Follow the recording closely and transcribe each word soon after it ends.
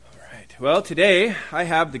Well, today I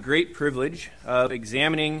have the great privilege of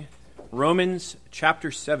examining Romans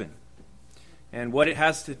chapter 7 and what it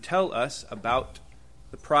has to tell us about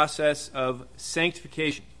the process of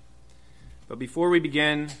sanctification. But before we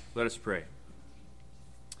begin, let us pray.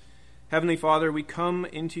 Heavenly Father, we come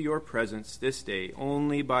into your presence this day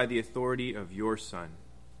only by the authority of your Son.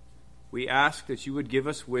 We ask that you would give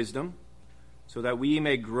us wisdom so that we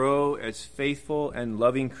may grow as faithful and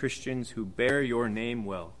loving Christians who bear your name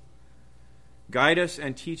well. Guide us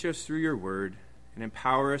and teach us through your word, and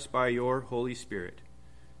empower us by your Holy Spirit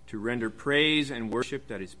to render praise and worship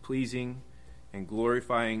that is pleasing and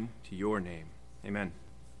glorifying to your name. Amen.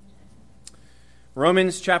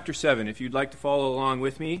 Romans chapter 7. If you'd like to follow along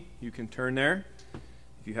with me, you can turn there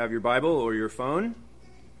if you have your Bible or your phone.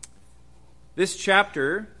 This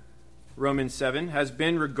chapter, Romans 7, has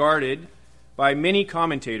been regarded by many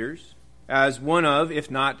commentators as one of, if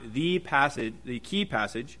not the key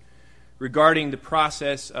passage regarding the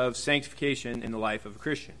process of sanctification in the life of a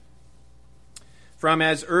Christian. From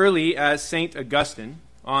as early as St. Augustine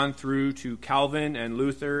on through to Calvin and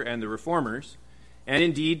Luther and the Reformers, and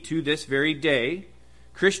indeed to this very day,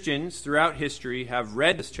 Christians throughout history have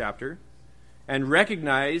read this chapter and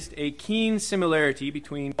recognized a keen similarity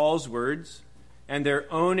between Paul's words and their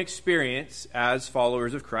own experience as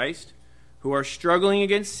followers of Christ, who are struggling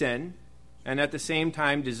against sin and at the same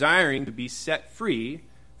time desiring to be set free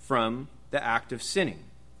from the act of sinning.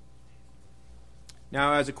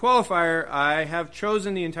 Now, as a qualifier, I have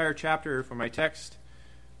chosen the entire chapter for my text,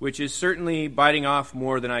 which is certainly biting off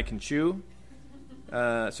more than I can chew.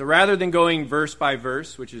 So rather than going verse by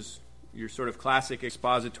verse, which is your sort of classic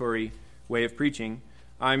expository way of preaching,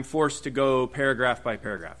 I'm forced to go paragraph by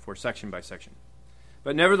paragraph or section by section.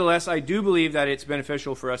 But nevertheless, I do believe that it's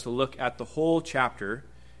beneficial for us to look at the whole chapter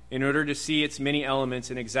in order to see its many elements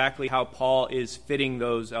and exactly how Paul is fitting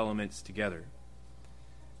those elements together.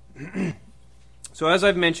 So as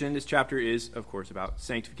I've mentioned, this chapter is, of course, about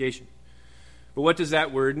sanctification. But what does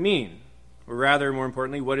that word mean? Or rather, more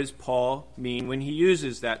importantly, what does Paul mean when he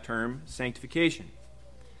uses that term, sanctification?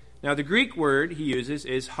 Now, the Greek word he uses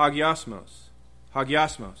is hagiosmos,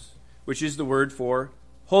 which is the word for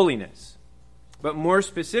holiness. But more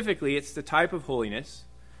specifically, it's the type of holiness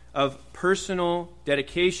of personal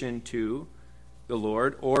dedication to the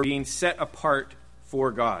Lord or being set apart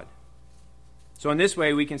for God. So in this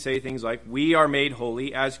way, we can say things like, we are made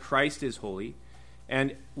holy as Christ is holy,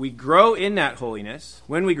 and we grow in that holiness.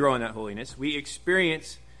 When we grow in that holiness, we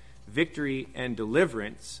experience victory and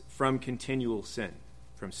deliverance from continual sin,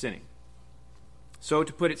 from sinning. So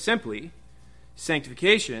to put it simply,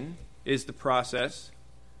 sanctification is the process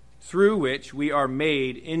through which we are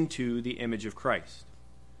made into the image of Christ.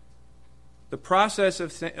 The process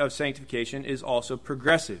of sanctification is also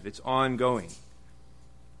progressive. It's ongoing.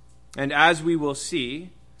 And as we will see,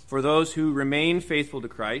 for those who remain faithful to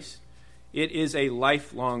Christ, it is a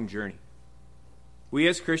lifelong journey. We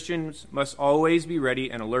as Christians must always be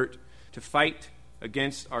ready and alert to fight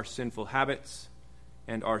against our sinful habits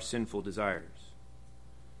and our sinful desires.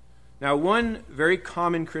 Now, one very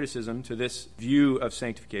common criticism to this view of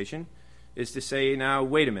sanctification is to say, now,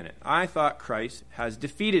 wait a minute. I thought Christ has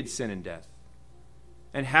defeated sin and death.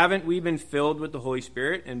 And haven't we been filled with the Holy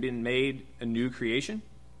Spirit and been made a new creation?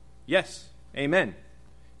 Yes. Amen.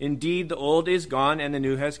 Indeed, the old is gone and the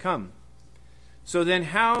new has come. So then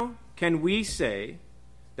how can we say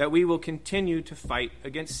that we will continue to fight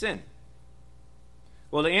against sin?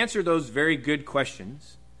 Well, to answer those very good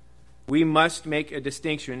questions, we must make a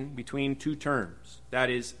distinction between two terms. That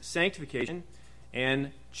is sanctification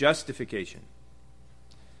and justification.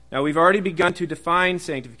 Now, we've already begun to define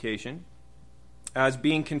sanctification as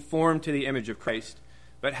being conformed to the image of Christ,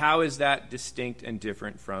 but how is that distinct and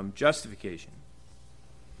different from justification?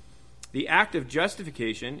 The act of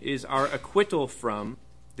justification is our acquittal from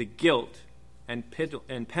the guilt and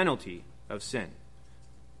penalty of sin.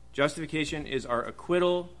 Justification is our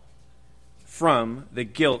acquittal from the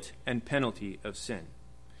guilt and penalty of sin.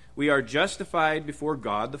 We are justified before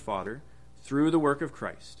God the Father through the work of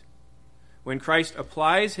Christ. When Christ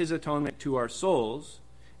applies his atonement to our souls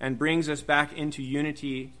and brings us back into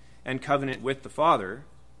unity and covenant with the Father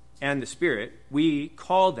and the Spirit, we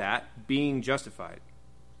call that being justified.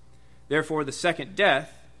 Therefore, the second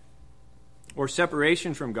death, or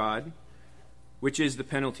separation from God, which is the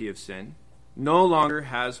penalty of sin, no longer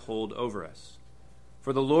has hold over us.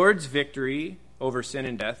 For the Lord's victory over sin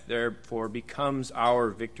and death, therefore, becomes our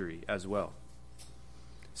victory as well.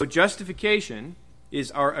 So justification is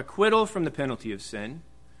our acquittal from the penalty of sin,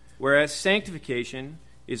 whereas sanctification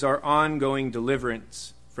is our ongoing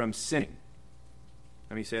deliverance from sinning.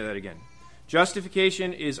 Let me say that again.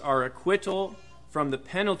 Justification is our acquittal from the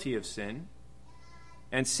penalty of sin,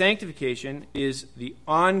 and sanctification is the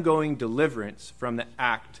ongoing deliverance from the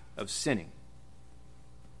act of sinning.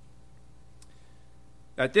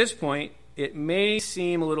 At this point, it may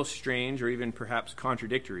seem a little strange or even perhaps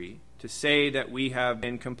contradictory to say that we have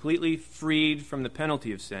been completely freed from the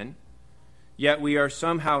penalty of sin, yet we are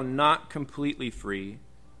somehow not completely free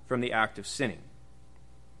from the act of sinning.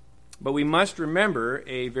 But we must remember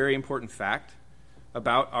a very important fact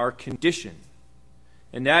about our condition,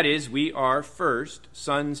 and that is we are first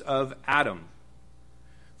sons of Adam.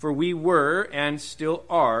 For we were and still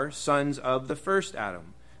are sons of the first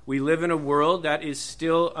Adam. We live in a world that is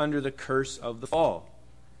still under the curse of the fall.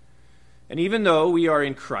 And even though we are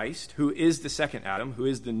in Christ, who is the second Adam, who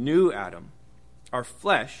is the new Adam, our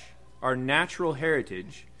flesh, our natural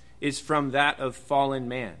heritage, is from that of fallen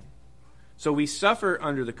man. So we suffer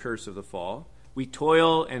under the curse of the fall. We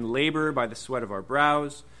toil and labor by the sweat of our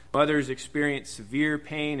brows. Mothers experience severe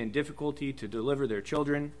pain and difficulty to deliver their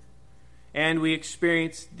children. And we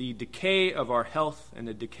experience the decay of our health and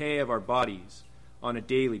the decay of our bodies on a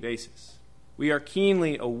daily basis. We are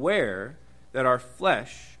keenly aware that our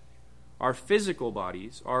flesh, our physical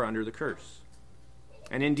bodies, are under the curse.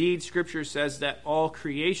 And indeed, Scripture says that all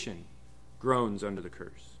creation groans under the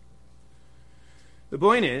curse. The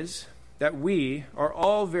point is that we are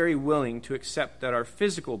all very willing to accept that our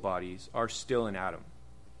physical bodies are still in Adam,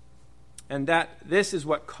 and that this is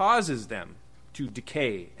what causes them to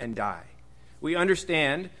decay and die. We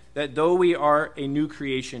understand that though we are a new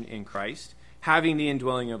creation in Christ, having the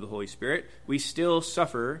indwelling of the Holy Spirit, we still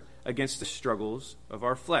suffer against the struggles of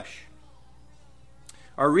our flesh.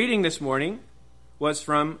 Our reading this morning was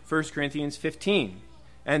from 1 Corinthians 15,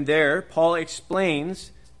 and there Paul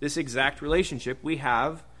explains this exact relationship we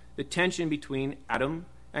have, the tension between Adam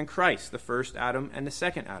and Christ, the first Adam and the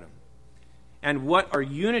second Adam, and what our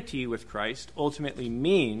unity with Christ ultimately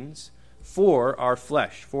means for our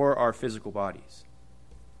flesh, for our physical bodies.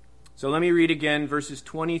 So let me read again verses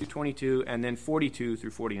 20 through 22 and then 42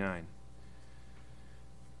 through 49.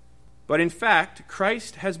 But in fact,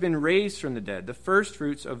 Christ has been raised from the dead, the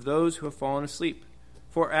firstfruits of those who have fallen asleep.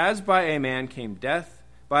 For as by a man came death,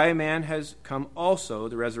 by a man has come also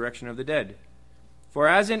the resurrection of the dead. For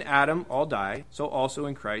as in Adam all die, so also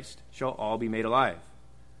in Christ shall all be made alive.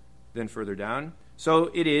 Then further down, so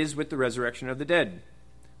it is with the resurrection of the dead.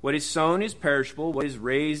 What is sown is perishable, what is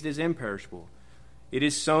raised is imperishable. It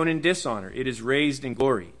is sown in dishonor, it is raised in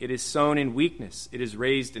glory. It is sown in weakness, it is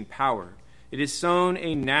raised in power. It is sown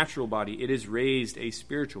a natural body, it is raised a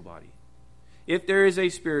spiritual body. If there is a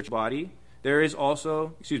spiritual body,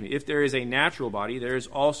 if there is a natural body, there is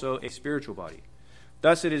also a spiritual body.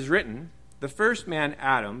 Thus it is written, the first man,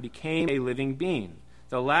 Adam, became a living being.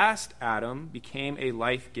 The last Adam became a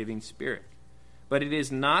life-giving spirit. But it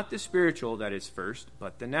is not the spiritual that is first,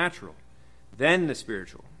 but the natural, then the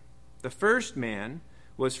spiritual. The first man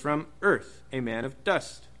was from earth, a man of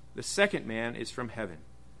dust. The second man is from heaven.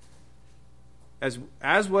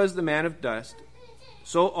 As was the man of dust,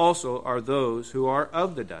 so also are those who are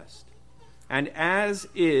of the dust. And as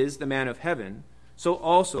is the man of heaven, so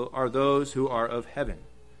also are those who are of heaven.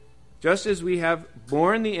 Just as we have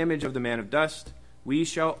borne the image of the man of dust, we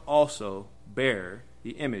shall also bear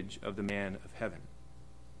the image of the man of heaven.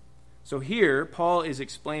 So here, Paul is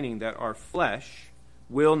explaining that our flesh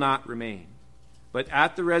will not remain. But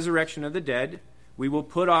at the resurrection of the dead, we will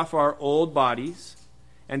put off our old bodies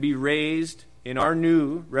and be raised in our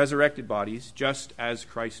new resurrected bodies, just as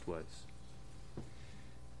Christ was.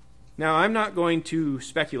 Now, I'm not going to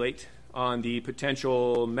speculate on the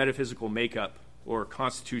potential metaphysical makeup or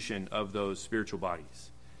constitution of those spiritual bodies,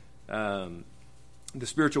 the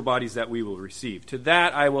spiritual bodies that we will receive. To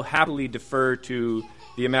that, I will happily defer to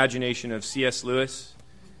the imagination of C.S. Lewis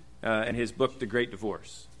and his book, The Great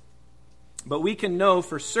Divorce. But we can know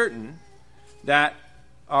for certain that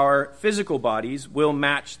our physical bodies will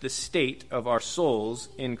match the state of our souls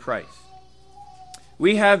in Christ.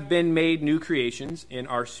 We have been made new creations in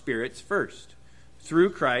our spirits first, through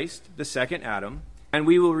Christ, the second Adam, and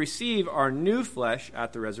we will receive our new flesh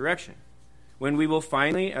at the resurrection, when we will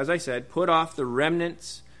finally, as I said, put off the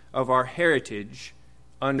remnants of our heritage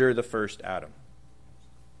under the first Adam.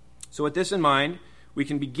 So with this in mind, we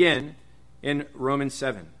can begin in Romans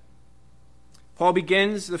 7. Paul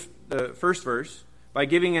begins the first verse by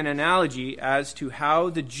giving an analogy as to how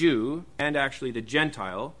the Jew, and actually the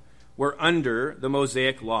Gentile, were under the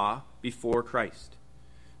Mosaic law before Christ.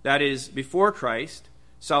 That is, before Christ,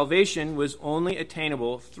 salvation was only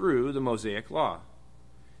attainable through the Mosaic law.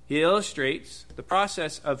 He illustrates the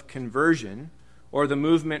process of conversion, or the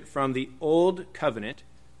movement from the old covenant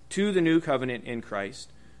to the new covenant in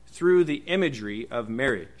Christ through the imagery of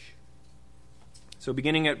marriage. So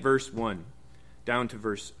beginning at verse 1 down to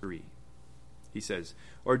verse 3, he says,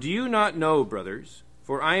 "Or do you not know, brothers,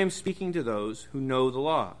 for I am speaking to those who know the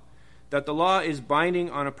law, that the law is binding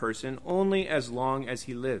on a person only as long as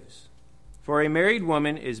he lives? For a married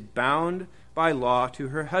woman is bound by law to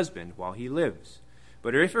her husband while he lives.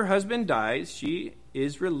 But if her husband dies, she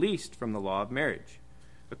is released from the law of marriage.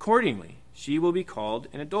 Accordingly, she will be called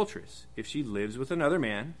an adulteress if she lives with another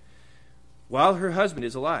man while her husband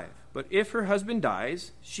is alive. But if her husband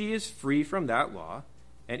dies, she is free from that law,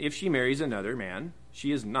 and if she marries another man,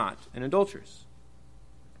 she is not an adulteress."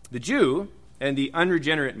 The Jew and the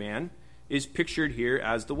unregenerate man is pictured here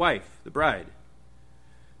as the wife, the bride.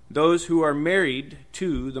 Those who are married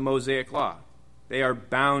to the Mosaic law, they are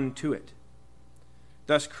bound to it.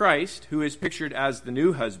 Thus Christ, who is pictured as the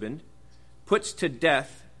new husband, puts to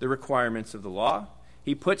death the requirements of the law.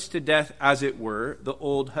 He puts to death, as it were, the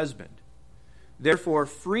old husband, therefore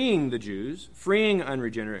freeing the Jews, freeing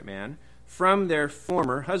unregenerate man from their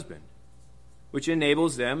former husband, which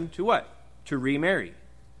enables them to what? To remarry.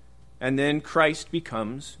 And then Christ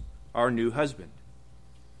becomes our new husband.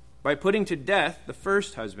 By putting to death the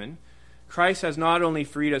first husband, Christ has not only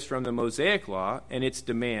freed us from the Mosaic law and its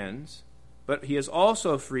demands, but he has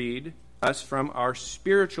also freed us from our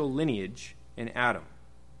spiritual lineage in Adam.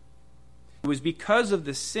 It was because of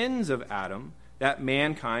the sins of Adam that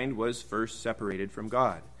mankind was first separated from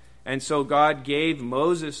God. And so God gave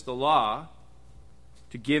Moses the law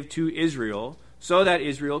to give to Israel so that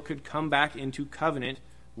Israel could come back into covenant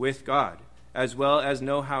with God, as well as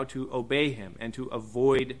know how to obey him and to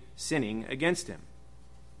avoid sinning against him.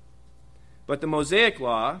 But the Mosaic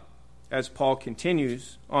law, as Paul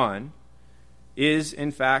continues on, is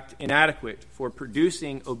in fact inadequate for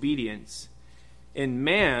producing obedience in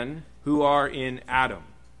man who are in Adam.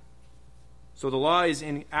 So the law is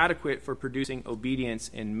inadequate for producing obedience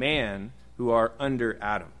in man who are under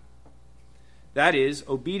Adam. That is,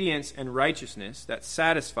 obedience and righteousness that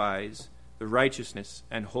satisfies the righteousness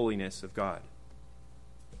and holiness of God.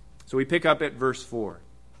 So we pick up at verse 4.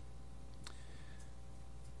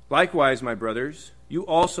 "Likewise, my brothers, you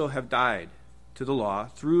also have died to the law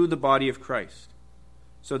through the body of Christ,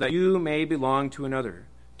 so that you may belong to another,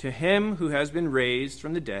 to him who has been raised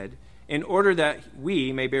from the dead, in order that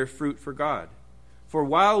we may bear fruit for God. For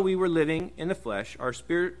while we were living in the flesh,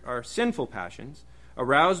 our sinful passions,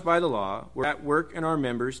 aroused by the law, were at work in our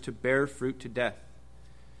members to bear fruit to death.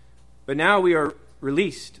 But now we are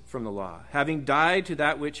released from the law, having died to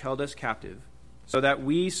that which held us captive, so that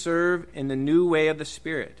we serve in the new way of the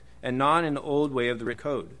Spirit, and not in the old way of the written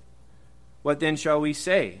code. What then shall we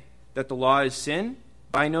say? That the law is sin?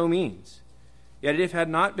 By no means. Yet if it had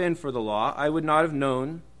not been for the law, I would not have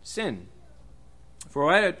known sin.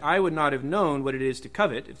 For I would not have known what it is to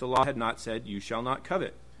covet if the law had not said, 'You shall not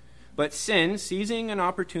covet.' But sin, seizing an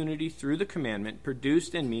opportunity through the commandment,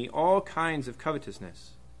 produced in me all kinds of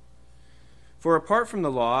covetousness. For apart from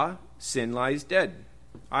the law, sin lies dead.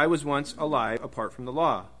 I was once alive apart from the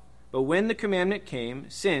law. But when the commandment came,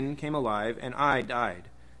 sin came alive, and I died.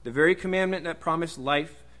 The very commandment that promised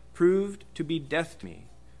life proved to be death to me.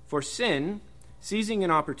 For sin, seizing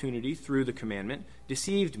an opportunity through the commandment,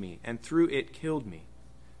 deceived me, and through it killed me.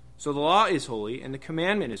 So the law is holy, and the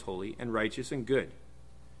commandment is holy, and righteous, and good.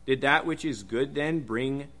 Did that which is good then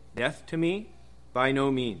bring death to me? By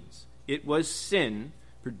no means. It was sin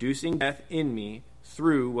producing death in me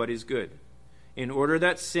through what is good, in order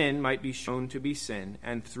that sin might be shown to be sin,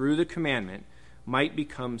 and through the commandment might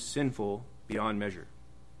become sinful beyond measure."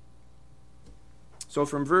 So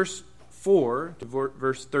from verse 4 to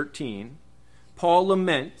verse 13, Paul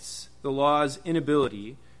laments the law's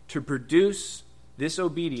inability to produce this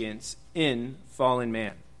obedience in fallen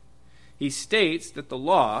man. He states that the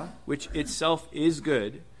law, which itself is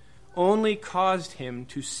good, only caused him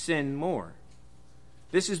to sin more.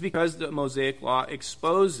 This is because the Mosaic law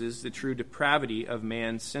exposes the true depravity of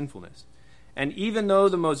man's sinfulness. And even though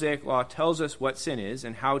the Mosaic law tells us what sin is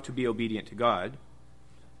and how to be obedient to God,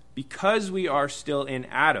 because we are still in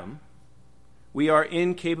Adam, we are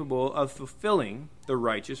incapable of fulfilling the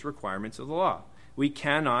righteous requirements of the law. We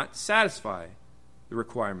cannot satisfy the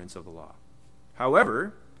requirements of the law.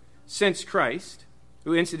 However, since Christ,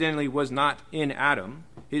 who incidentally was not in Adam,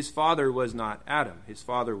 his father was not Adam, his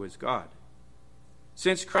father was God.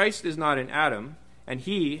 Since Christ is not in Adam, and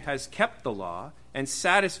he has kept the law and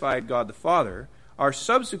satisfied God the Father, our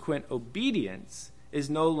subsequent obedience is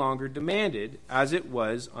no longer demanded as it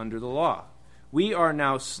was under the law. We are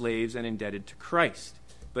now slaves and indebted to Christ,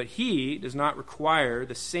 but he does not require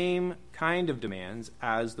the same kind of demands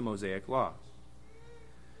as the Mosaic law.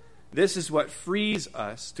 This is what frees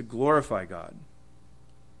us to glorify God.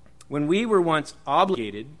 When we were once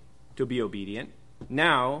obligated to be obedient,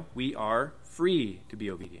 now we are free to be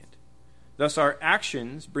obedient. Thus our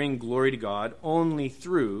actions bring glory to God only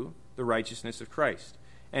through the righteousness of Christ.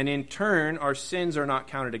 And in turn, our sins are not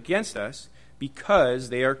counted against us because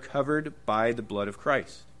they are covered by the blood of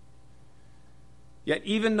Christ. Yet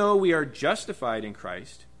even though we are justified in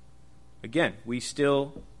Christ, again, we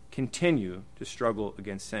still continue to struggle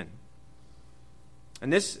against sin.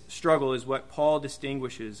 And this struggle is what Paul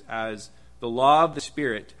distinguishes as the law of the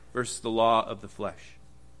Spirit versus the law of the flesh.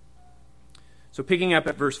 So picking up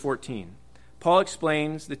at verse 14, Paul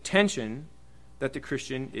explains the tension that the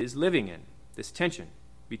Christian is living in, this tension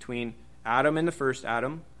between Adam and the first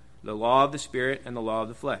Adam, the law of the Spirit and the law of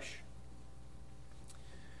the flesh.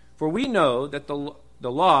 For we know that the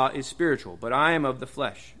law is spiritual, but I am of the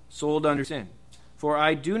flesh, sold under sin. For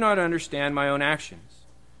I do not understand my own actions.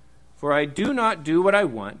 For I do not do what I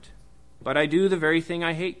want, but I do the very thing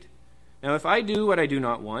I hate. Now if I do what I do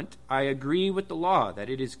not want, I agree with the law that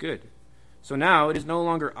it is good. So now it is no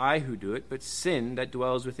longer I who do it, but sin that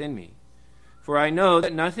dwells within me. For I know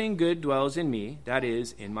that nothing good dwells in me, that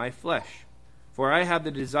is, in my flesh. For I have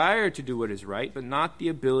the desire to do what is right, but not the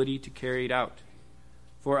ability to carry it out.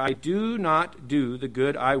 For I do not do the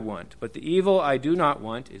good I want, but the evil I do not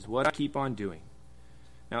want is what I keep on doing.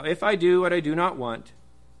 Now if I do what I do not want,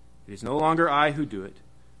 it is no longer I who do it,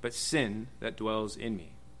 but sin that dwells in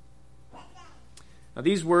me. Now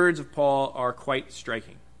these words of Paul are quite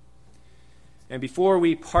striking. And before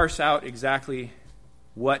we parse out exactly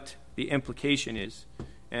what the implication is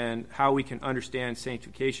and how we can understand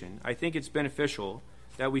sanctification, I think it's beneficial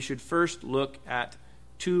that we should first look at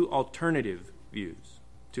two alternative views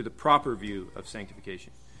to the proper view of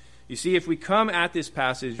sanctification. You see, if we come at this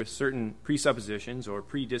passage with certain presuppositions or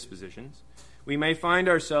predispositions, we may find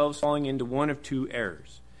ourselves falling into one of two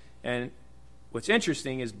errors. And what's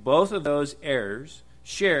interesting is both of those errors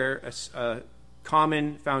share a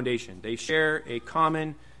common foundation. They share a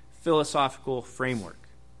common philosophical framework.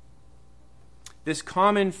 This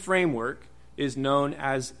common framework is known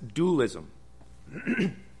as dualism.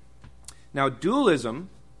 Now, dualism,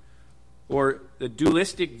 or the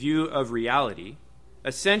dualistic view of reality,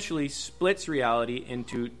 essentially splits reality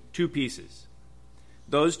into two pieces.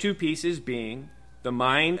 Those two pieces being the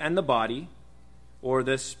mind and the body, or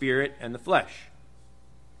the spirit and the flesh.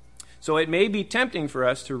 So it may be tempting for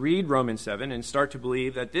us to read Romans 7 and start to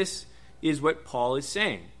believe that this is what Paul is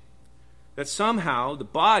saying. That somehow the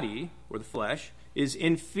body, or the flesh, is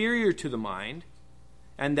inferior to the mind,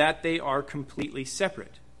 and that they are completely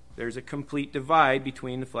separate. There's a complete divide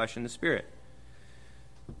between the flesh and the spirit.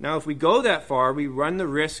 Now, if we go that far, we run the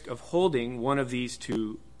risk of holding one of these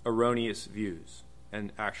two erroneous views,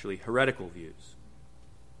 and actually heretical views.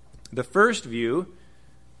 The first view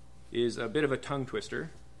is a bit of a tongue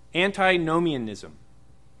twister: antinomianism.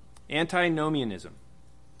 Antinomianism,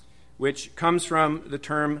 which comes from the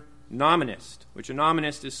term nominist, which a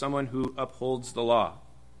nominist is someone who upholds the law.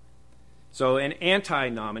 So an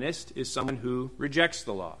antinomianist is someone who rejects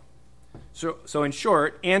the law. So in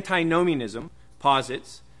short, antinomianism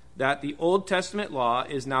posits that the Old Testament law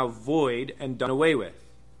is now void and done away with.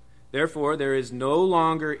 Therefore, there is no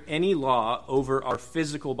longer any law over our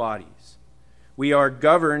physical bodies. We are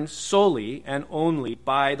governed solely and only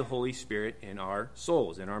by the Holy Spirit in our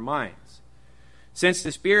souls, in our minds. Since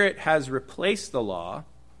the Spirit has replaced the law,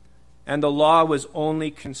 and the law was only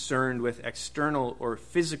concerned with external or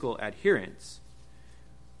physical adherence,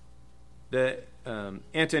 the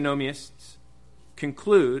antinomianists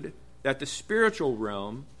conclude that the spiritual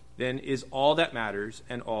realm then is all that matters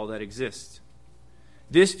and all that exists.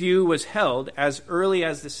 This view was held as early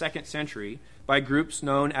as the 2nd century by groups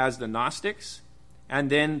known as the Gnostics and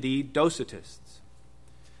then the Docetists.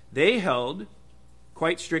 They held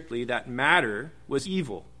quite strictly that matter was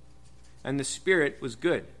evil and the spirit was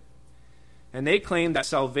good. And they claimed that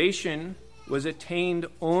salvation was attained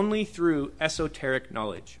only through esoteric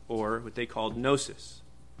knowledge, or what they called gnosis,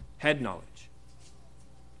 head knowledge.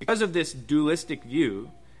 Because of this dualistic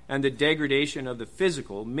view and the degradation of the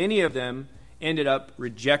physical, many of them ended up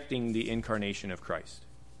rejecting the incarnation of Christ.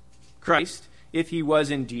 Christ, if he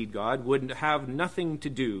was indeed God, would have nothing to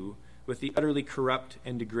do with the utterly corrupt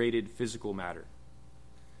and degraded physical matter.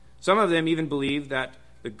 Some of them even believed that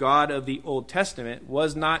the God of the Old Testament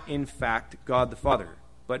was not in fact God the Father,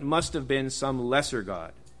 but must have been some lesser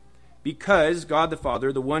God, because God the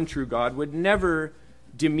Father, the one true God, would never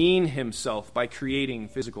demean himself by creating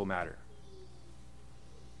physical matter.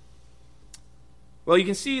 Well, you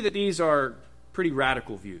can see that these are pretty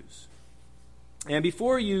radical views. And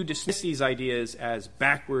before you dismiss these ideas as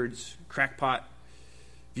backwards, crackpot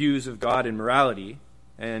views of God and morality,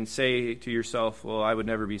 and say to yourself, well, I would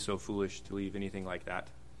never be so foolish to believe anything like that,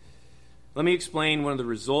 let me explain one of the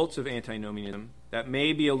results of antinomianism that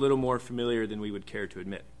may be a little more familiar than we would care to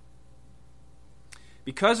admit.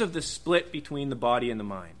 Because of the split between the body and the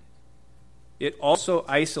mind, it also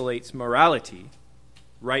isolates morality,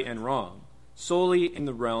 right and wrong, solely in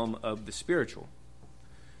the realm of the spiritual.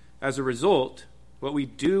 As a result, what we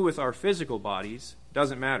do with our physical bodies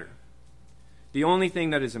doesn't matter. The only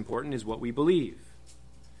thing that is important is what we believe.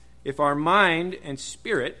 If our mind and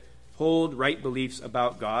spirit hold right beliefs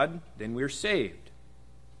about God, then we're saved.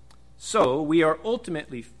 So we are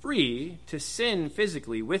ultimately free to sin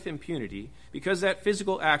physically with impunity because that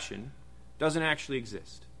physical action doesn't actually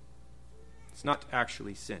exist. It's not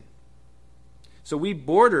actually sin. So we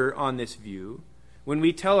border on this view when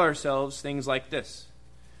we tell ourselves things like this: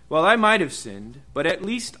 well, I might have sinned, but at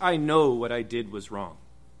least I know what I did was wrong.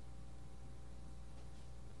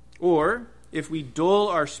 Or, if we dull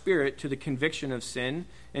our spirit to the conviction of sin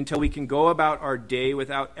until we can go about our day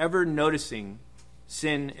without ever noticing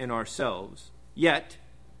sin in ourselves, yet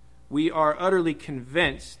we are utterly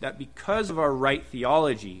convinced that because of our right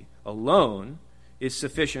theology alone is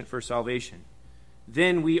sufficient for salvation,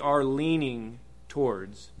 then we are leaning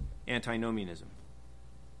towards antinomianism.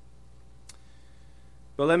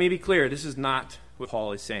 But let me be clear, this is not what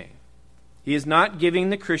Paul is saying. He is not giving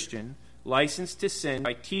the Christian license to sin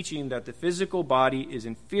by teaching that the physical body is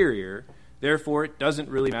inferior, therefore it doesn't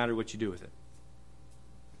really matter what you do with it.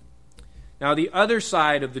 Now, the other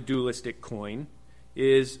side of the dualistic coin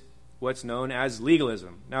is what's known as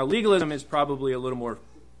legalism. Now, legalism is probably a little more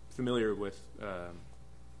familiar with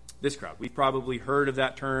this crowd. We've probably heard of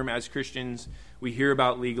that term as Christians. We hear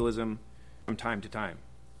about legalism from time to time.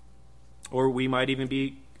 Or we might even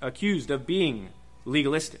be accused of being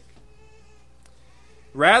legalistic.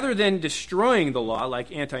 Rather than destroying the law like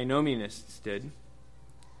antinomianists did,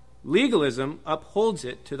 legalism upholds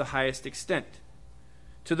it to the highest extent,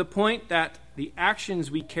 to the point that the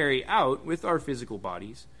actions we carry out with our physical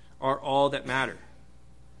bodies are all that matter.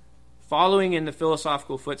 Following in the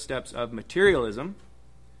philosophical footsteps of materialism,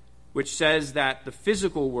 which says that the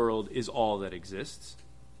physical world is all that exists,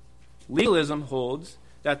 legalism holds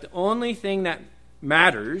that the only thing that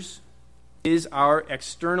matters is our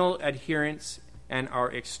external adherence and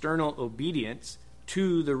our external obedience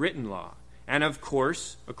to the written law. And of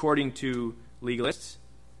course, according to legalists,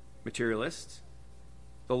 materialists,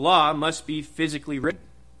 the law must be physically written.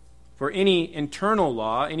 For any internal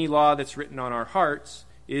law, any law that's written on our hearts,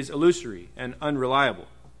 is illusory and unreliable.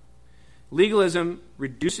 Legalism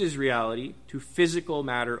reduces reality to physical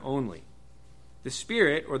matter only. The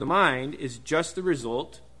spirit, or the mind, is just the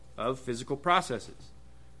result of physical processes.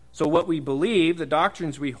 So what we believe, the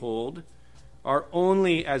doctrines we hold, are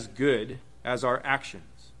only as good as our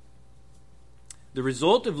actions. The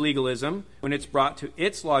result of legalism, when it's brought to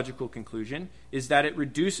its logical conclusion, is that it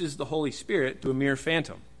reduces the Holy Spirit to a mere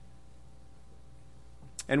phantom.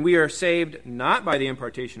 And we are saved not by the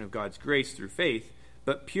impartation of God's grace through faith,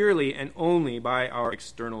 but purely and only by our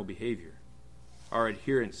external behavior, our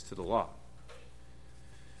adherence to the law.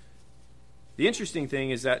 The interesting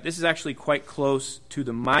thing is that this is actually quite close to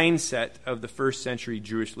the mindset of the first century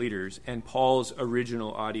Jewish leaders and Paul's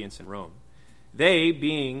original audience in Rome. They,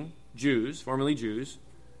 being Jews, formerly Jews,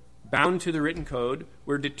 bound to the written code,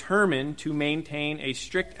 were determined to maintain a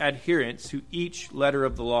strict adherence to each letter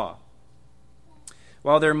of the law.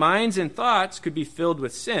 While their minds and thoughts could be filled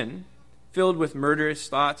with sin, filled with murderous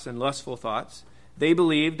thoughts and lustful thoughts, they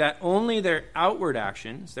believed that only their outward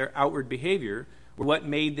actions, their outward behavior, were what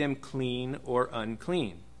made them clean or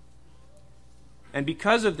unclean. And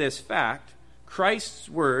because of this fact, Christ's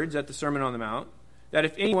words at the Sermon on the Mount, that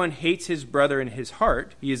if anyone hates his brother in his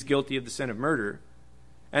heart, he is guilty of the sin of murder.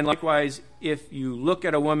 And likewise, if you look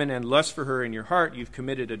at a woman and lust for her in your heart, you've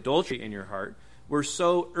committed adultery in your heart, were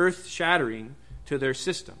so earth-shattering to their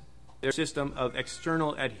system of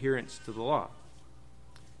external adherence to the law.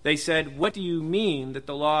 They said, what do you mean that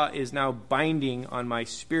the law is now binding on my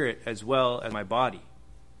spirit as well as my body?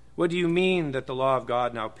 What do you mean that the law of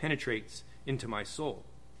God now penetrates into my soul?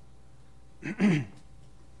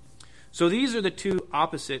 So these are the two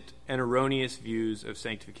opposite and erroneous views of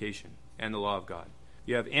sanctification and the law of God.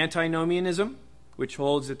 You have antinomianism, which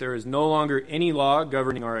holds that there is no longer any law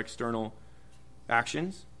governing our external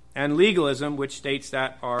actions, and legalism, which states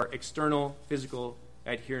that our external physical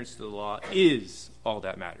adherence to the law is all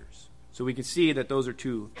that matters. So we can see that those are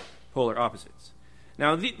two polar opposites.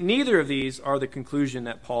 Now, neither of these are the conclusion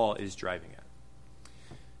that Paul is driving at.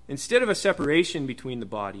 Instead of a separation between the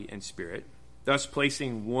body and spirit, thus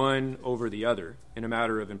placing one over the other in a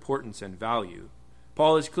matter of importance and value,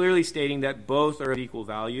 Paul is clearly stating that both are of equal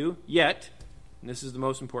value, yet, and this is the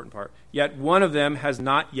most important part, yet one of them has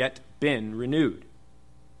not yet been renewed.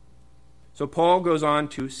 So Paul goes on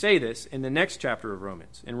to say this in the next chapter of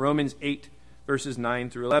Romans. In Romans 8, verses 9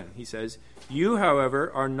 through 11, he says, "You,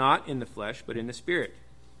 however, are not in the flesh, but in the Spirit.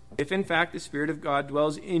 If in fact the Spirit of God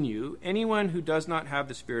dwells in you, anyone who does not have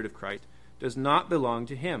the Spirit of Christ does not belong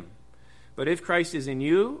to him. But if Christ is in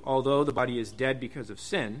you, although the body is dead because of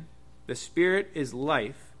sin, the Spirit is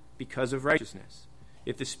life because of righteousness.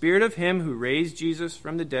 If the Spirit of him who raised Jesus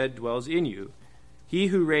from the dead dwells in you, he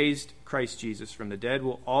who raised Christ Jesus from the dead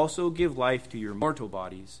will also give life to your mortal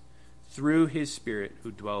bodies through his Spirit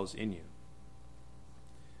who dwells in you."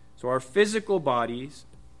 So our physical bodies,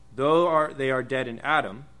 though they are dead in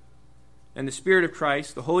Adam, and the Spirit of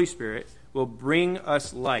Christ, the Holy Spirit, will bring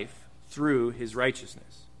us life through his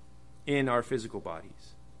righteousness in our physical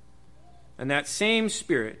bodies. And that same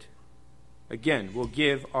Spirit, again, will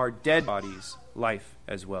give our dead bodies life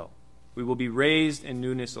as well. We will be raised in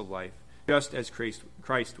newness of life, just as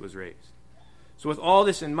Christ was raised. So with all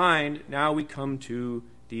this in mind, now we come to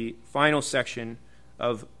the final section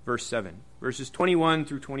of verse 7, verses 21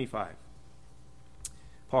 through 25.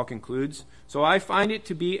 Paul concludes, "So I find it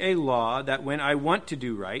to be a law that when I want to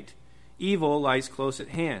do right, evil lies close at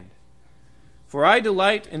hand. For I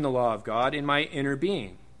delight in the law of God in my inner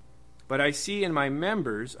being, but I see in my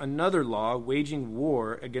members another law waging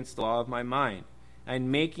war against the law of my mind, and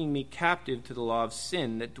making me captive to the law of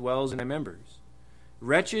sin that dwells in my members.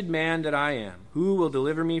 Wretched man that I am, who will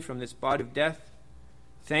deliver me from this body of death?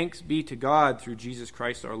 Thanks be to God through Jesus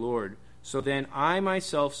Christ our Lord. So then I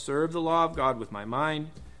myself serve the law of God with my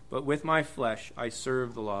mind, but with my flesh I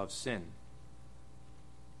serve the law of sin."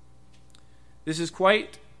 This is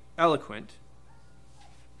quite eloquent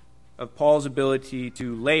of Paul's ability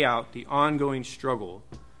to lay out the ongoing struggle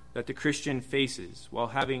that the Christian faces while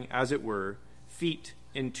having, as it were, feet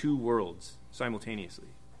in two worlds simultaneously.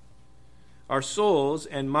 Our souls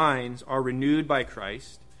and minds are renewed by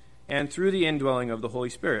Christ and through the indwelling of the Holy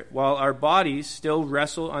Spirit, while our bodies still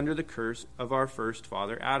wrestle under the curse of our first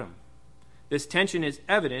father, Adam. This tension is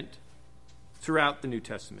evident throughout the New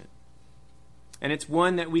Testament, and it's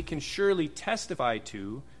one that we can surely testify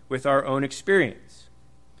to with our own experience.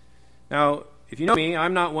 Now, if you know me,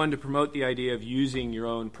 I'm not one to promote the idea of using your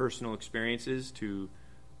own personal experiences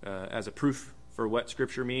as a proof for what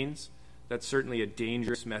Scripture means. That's certainly a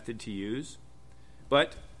dangerous method to use.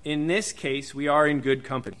 But in this case, we are in good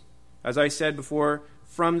company. As I said before,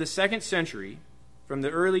 from the 2nd century, from the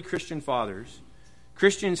early Christian fathers,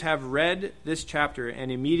 Christians have read this chapter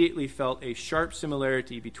and immediately felt a sharp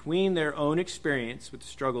similarity between their own experience with the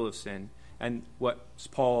struggle of sin and what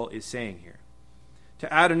Paul is saying here.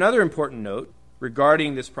 To add another important note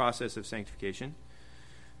regarding this process of sanctification,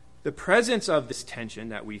 the presence of this tension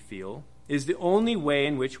that we feel is the only way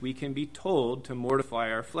in which we can be told to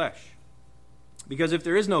mortify our flesh. Because if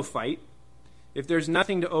there is no fight, if there's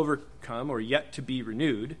nothing to overcome or yet to be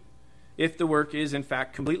renewed, if the work is in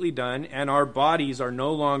fact completely done and our bodies are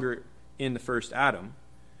no longer in the first Adam,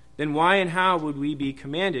 then why and how would we be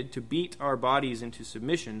commanded to beat our bodies into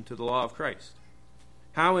submission to the law of Christ?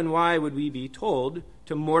 How and why would we be told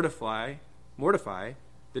to mortify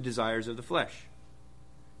the desires of the flesh?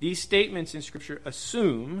 These statements in Scripture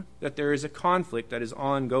assume that there is a conflict that is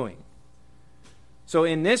ongoing. So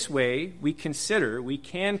in this way, we can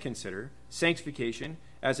consider sanctification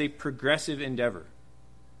as a progressive endeavor.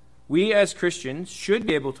 We as Christians should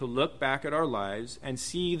be able to look back at our lives and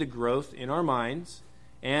see the growth in our minds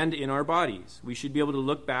and in our bodies. We should be able to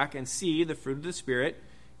look back and see the fruit of the Spirit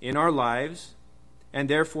in our lives and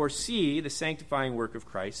therefore see the sanctifying work of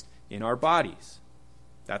Christ in our bodies.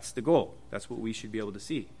 That's the goal. That's what we should be able to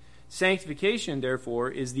see. Sanctification, therefore,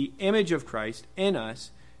 is the image of Christ in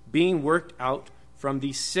us being worked out from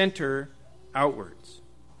the center outwards.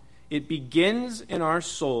 It begins in our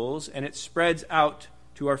souls and it spreads out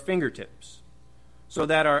to our fingertips, so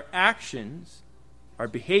that our actions, our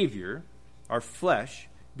behavior, our flesh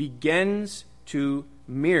begins to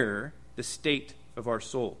mirror the state of our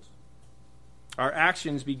souls. Our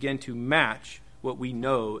actions begin to match what we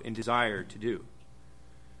know and desire to do.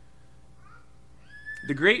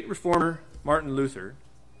 The great reformer Martin Luther,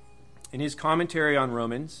 in his commentary on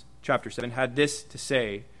Romans chapter 7, had this to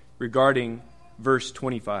say regarding verse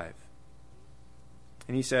 25.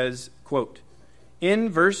 And he says, quote,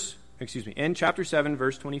 in chapter 7,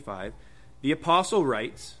 verse 25, the apostle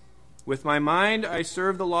writes, "With my mind I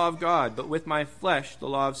serve the law of God, but with my flesh the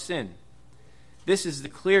law of sin." This is the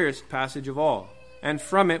clearest passage of all, and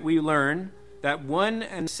from it we learn that one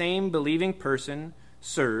and same believing person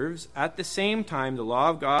serves at the same time the law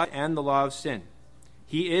of God and the law of sin.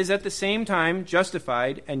 He is at the same time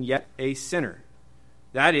justified and yet a sinner.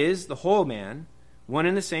 That is, the whole man, one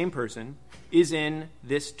and the same person, is in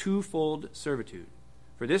this twofold servitude.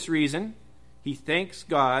 For this reason, he thanks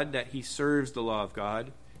God that he serves the law of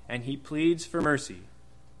God, and he pleads for mercy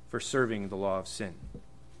for serving the law of sin.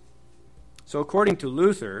 So according to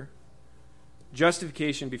Luther,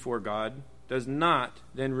 justification before God does not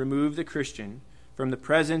then remove the Christian from the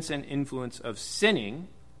presence and influence of sinning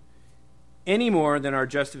any more than our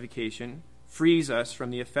justification frees us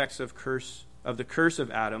from the effects of the curse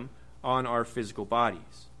of Adam on our physical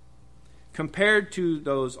bodies. Compared to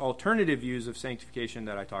those alternative views of sanctification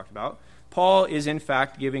that I talked about, Paul is in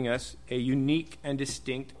fact giving us a unique and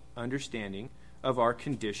distinct understanding of our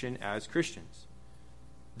condition as Christians.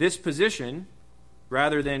 This position,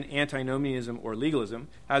 rather than antinomianism or legalism,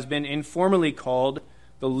 has been informally called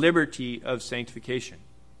the liberty of sanctification,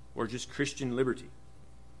 or just Christian liberty.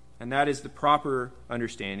 And that is the proper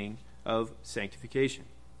understanding of sanctification.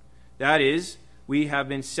 That is, we have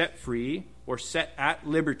been set free or set at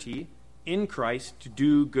liberty in Christ to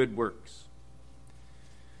do good works.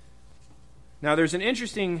 Now, there's an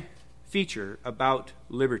interesting feature about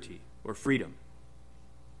liberty or freedom,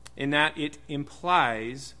 in that it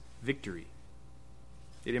implies victory.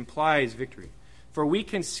 It implies victory. For we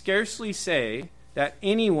can scarcely say that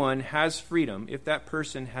anyone has freedom if that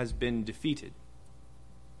person has been defeated.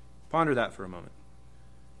 Ponder that for a moment.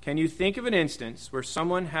 Can you think of an instance where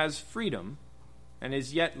someone has freedom and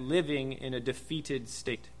is yet living in a defeated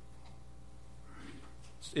state?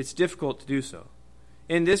 It's difficult to do so.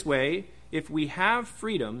 In this way, if we have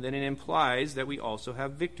freedom, then it implies that we also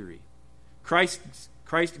have victory. Christ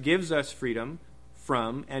gives us freedom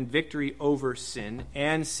from and victory over sin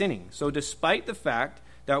and sinning. So despite the fact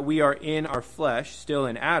that we are in our flesh, still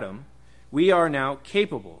in Adam, we are now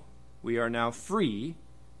capable, we are now free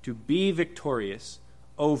to be victorious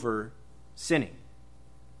over sinning.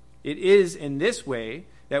 It is in this way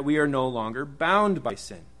that we are no longer bound by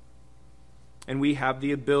sin. And we have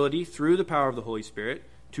the ability, through the power of the Holy Spirit,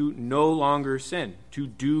 to no longer sin, to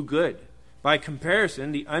do good. By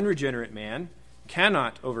comparison, the unregenerate man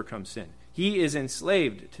cannot overcome sin. He is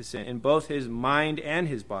enslaved to sin in both his mind and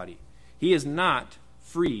his body. He is not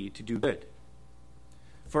free to do good.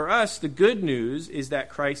 For us, the good news is that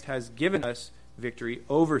Christ has given us victory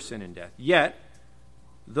over sin and death. Yet,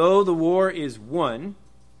 though the war is won,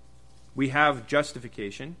 we have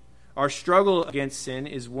justification. Our struggle against sin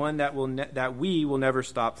is one that we will never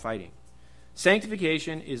stop fighting.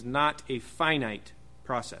 Sanctification is not a finite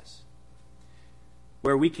process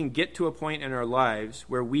where we can get to a point in our lives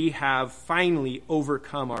where we have finally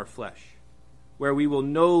overcome our flesh, where we will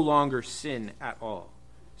no longer sin at all.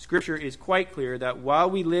 Scripture is quite clear that while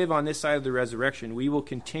we live on this side of the resurrection, we will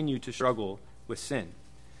continue to struggle with sin.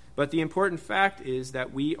 But the important fact is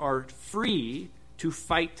that we are free to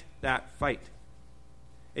fight that fight.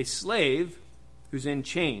 A slave who's in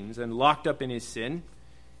chains and locked up in his sin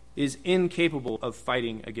is incapable of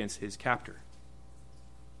fighting against his captor.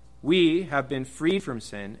 We have been freed from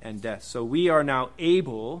sin and death, so we are now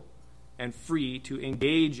able and free to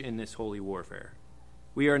engage in this holy warfare.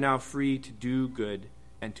 We are now free to do good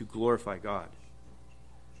and to glorify God.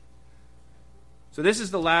 So this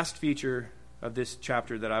is the last feature of this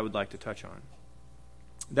chapter that I would like to touch on.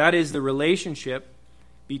 That is the relationship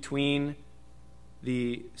between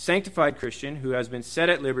the sanctified Christian who has been set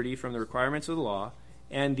at liberty from the requirements of the law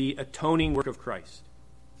and the atoning work of Christ.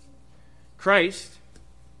 Christ,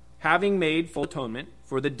 having made full atonement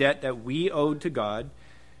for the debt that we owed to God,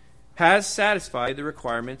 has satisfied the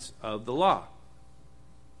requirements of the law.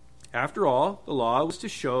 After all, the law was to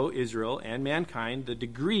show Israel and mankind the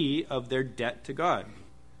degree of their debt to God.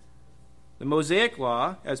 The Mosaic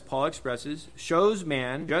law, as Paul expresses, shows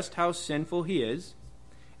man just how sinful he is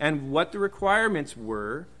and what the requirements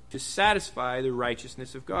were to satisfy the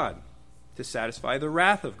righteousness of God, to satisfy the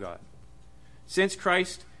wrath of God. Since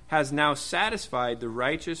Christ has now satisfied the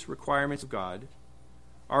righteous requirements of God,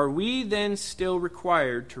 are we then still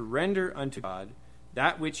required to render unto God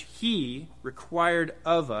that which he required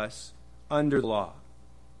of us under the law?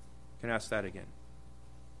 I can ask that again.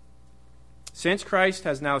 Since Christ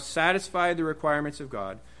has now satisfied the requirements of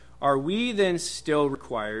God, are we then still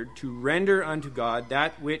required to render unto God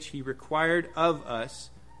that which he required of us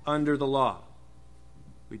under the law?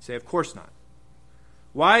 We'd say, of course not.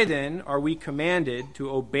 Why then are we commanded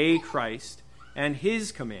to obey Christ and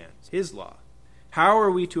his commands, his law? How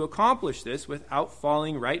are we to accomplish this without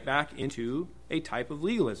falling right back into a type of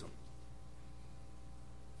legalism?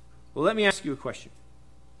 Well, let me ask you a question.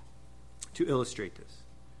 to illustrate this.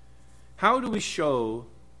 How do we show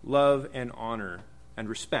love and honor and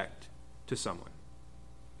respect to someone?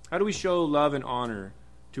 How do we show love and honor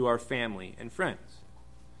to our family and friends?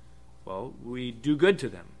 Well, we do good to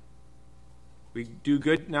them. We do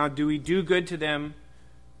good. Now, do we do good to them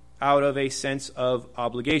out of a sense of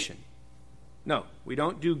obligation? No, we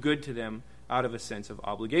don't do good to them out of a sense of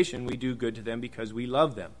obligation. We do good to them because we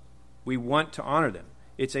love them. We want to honor them.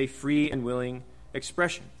 It's a free and willing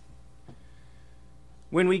expression.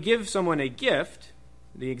 When we give someone a gift,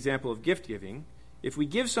 the example of gift giving, if we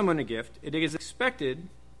give someone a gift, it is expected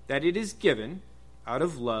that it is given out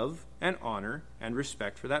of love and honor and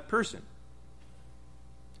respect for that person.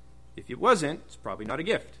 If it wasn't, it's probably not a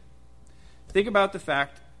gift. Think about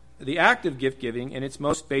the act of gift giving in its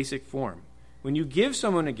most basic form. When you give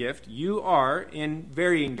someone a gift, you are, in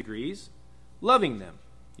varying degrees, loving them.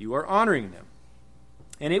 You are honoring them.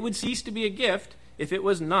 And it would cease to be a gift if it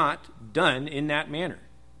was not done in that manner,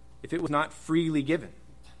 if it was not freely given.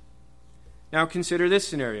 Now consider this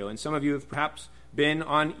scenario, and some of you have perhaps been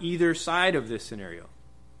on either side of this scenario.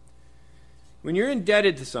 When you're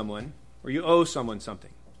indebted to someone, or you owe someone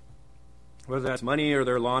something, whether that's money or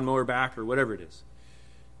their lawnmower back or whatever it is,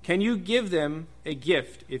 can you give them a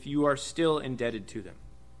gift if you are still indebted to them?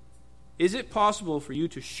 Is it possible for you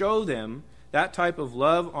to show them that type of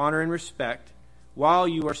love, honor, and respect while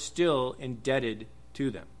you are still indebted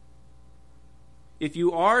to them? If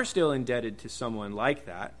you are still indebted to someone like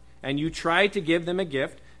that, and you try to give them a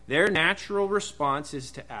gift, their natural response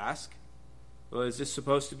is to ask, well, is this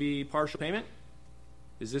supposed to be partial payment?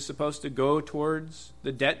 Is this supposed to go towards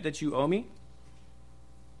the debt that you owe me?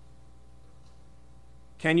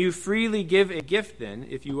 Can you freely give a gift then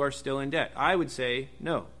if you are still in debt? I would say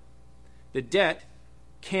no. The debt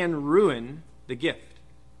can ruin the gift,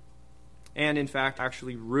 and in fact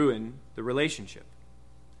actually ruin the relationship.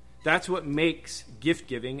 That's what makes gift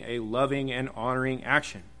giving a loving and honoring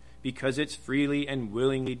action, because it's freely and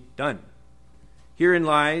willingly done. Herein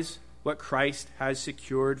lies what Christ has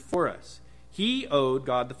secured for us. He owed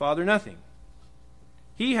God the Father nothing.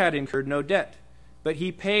 He had incurred no debt, but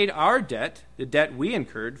he paid our debt, the debt we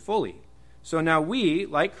incurred, fully. So now we,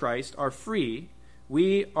 like Christ, are free.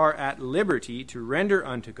 We are at liberty to render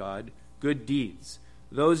unto God good deeds.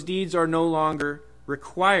 Those deeds are no longer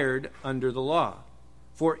required under the law.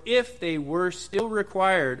 For if they were still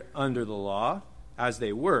required under the law, as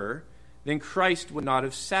they were, then Christ would not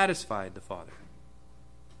have satisfied the Father.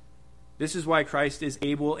 This is why Christ is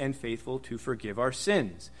able and faithful to forgive our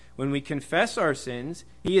sins. When we confess our sins,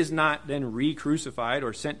 he is not then re-crucified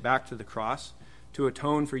or sent back to the cross to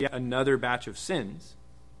atone for yet another batch of sins.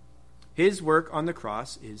 His work on the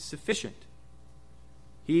cross is sufficient.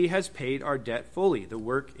 He has paid our debt fully. The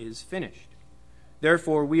work is finished.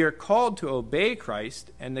 Therefore, we are called to obey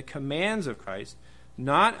Christ and the commands of Christ,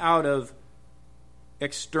 not out of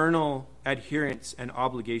external adherence and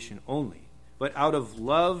obligation only, but out of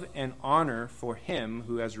love and honor for him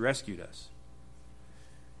who has rescued us.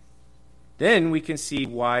 Then we can see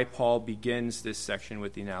why Paul begins this section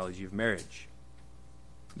with the analogy of marriage.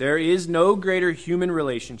 There is no greater human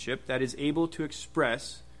relationship that is able to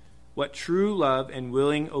express what true love and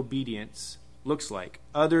willing obedience looks like,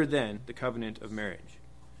 other than the covenant of marriage.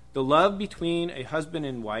 The love between a husband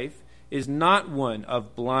and wife is not one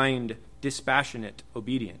of blind, dispassionate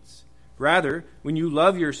obedience. Rather, when you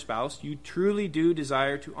love your spouse, you truly do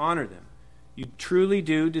desire to honor them. You truly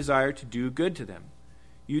do desire to do good to them.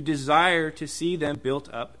 You desire to see them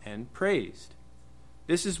built up and praised.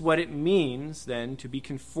 This is what it means, then, to be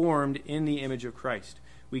conformed in the image of Christ.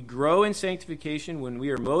 We grow in sanctification when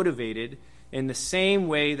we are motivated in the same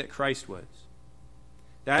way that Christ was.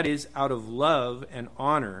 That is, out of love and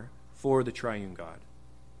honor for the triune God.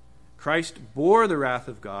 Christ bore the wrath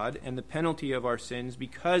of God and the penalty of our sins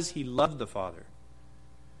because he loved the Father.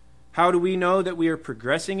 How do we know that we are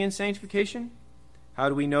progressing in sanctification? How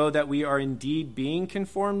do we know that we are indeed being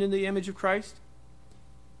conformed in the image of Christ?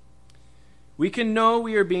 We can know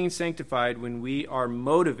we are being sanctified when we are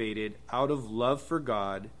motivated out of love for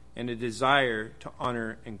God and a desire to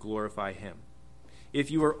honor and glorify him. If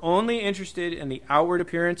you are only interested in the outward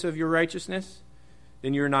appearance of your righteousness,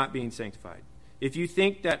 then you're not being sanctified. If you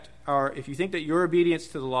think that your obedience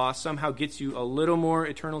to the law somehow gets you a little more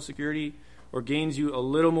eternal security or gains you a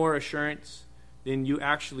little more assurance, then you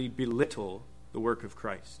actually belittle the work of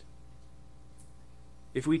Christ.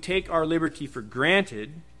 If we take our liberty for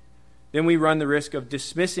granted, then we run the risk of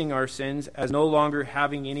dismissing our sins as no longer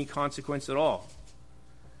having any consequence at all.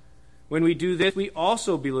 When we do this, we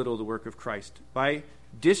also belittle the work of Christ by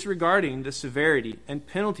disregarding the severity and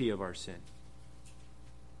penalty of our sin.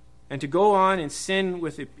 And to go on and sin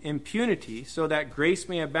with impunity so that grace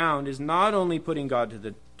may abound is not only putting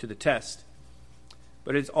God to the test,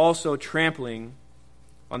 but it's also trampling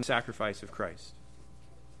on the sacrifice of Christ.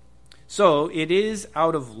 So it is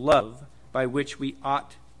out of love by which we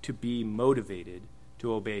ought to be motivated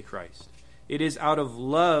to obey Christ. It is out of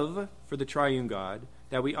love for the triune God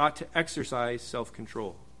that we ought to exercise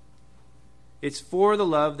self-control. It's for the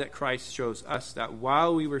love that Christ shows us that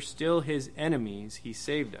while we were still his enemies, he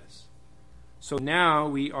saved us. So now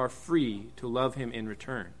we are free to love him in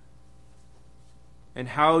return. And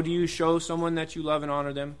how do you show someone that you love and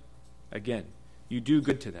honor them? Again, you do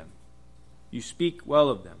good to them. You speak well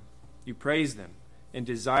of them. You praise them and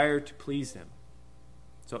desire to please them.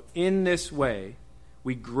 So in this way,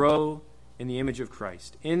 we grow in the image of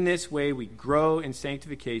Christ. In this way, we grow in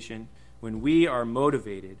sanctification when we are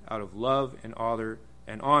motivated out of love and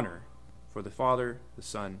honor for the Father, the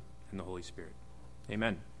Son, and the Holy Spirit.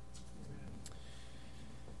 Amen.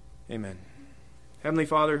 Amen. Heavenly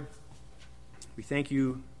Father, we thank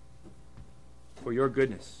you for your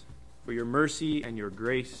goodness, for your mercy and your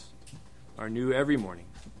grace are new every morning.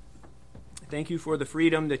 Thank you for the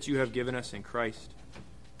freedom that you have given us in Christ.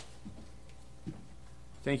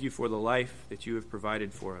 Thank you for the life that you have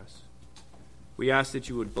provided for us. We ask that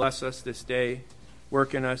you would bless us this day,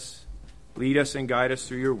 work in us, lead us and guide us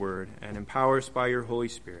through your word, and empower us by your Holy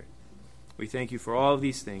Spirit. We thank you for all of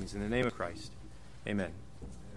these things in the name of Christ. Amen.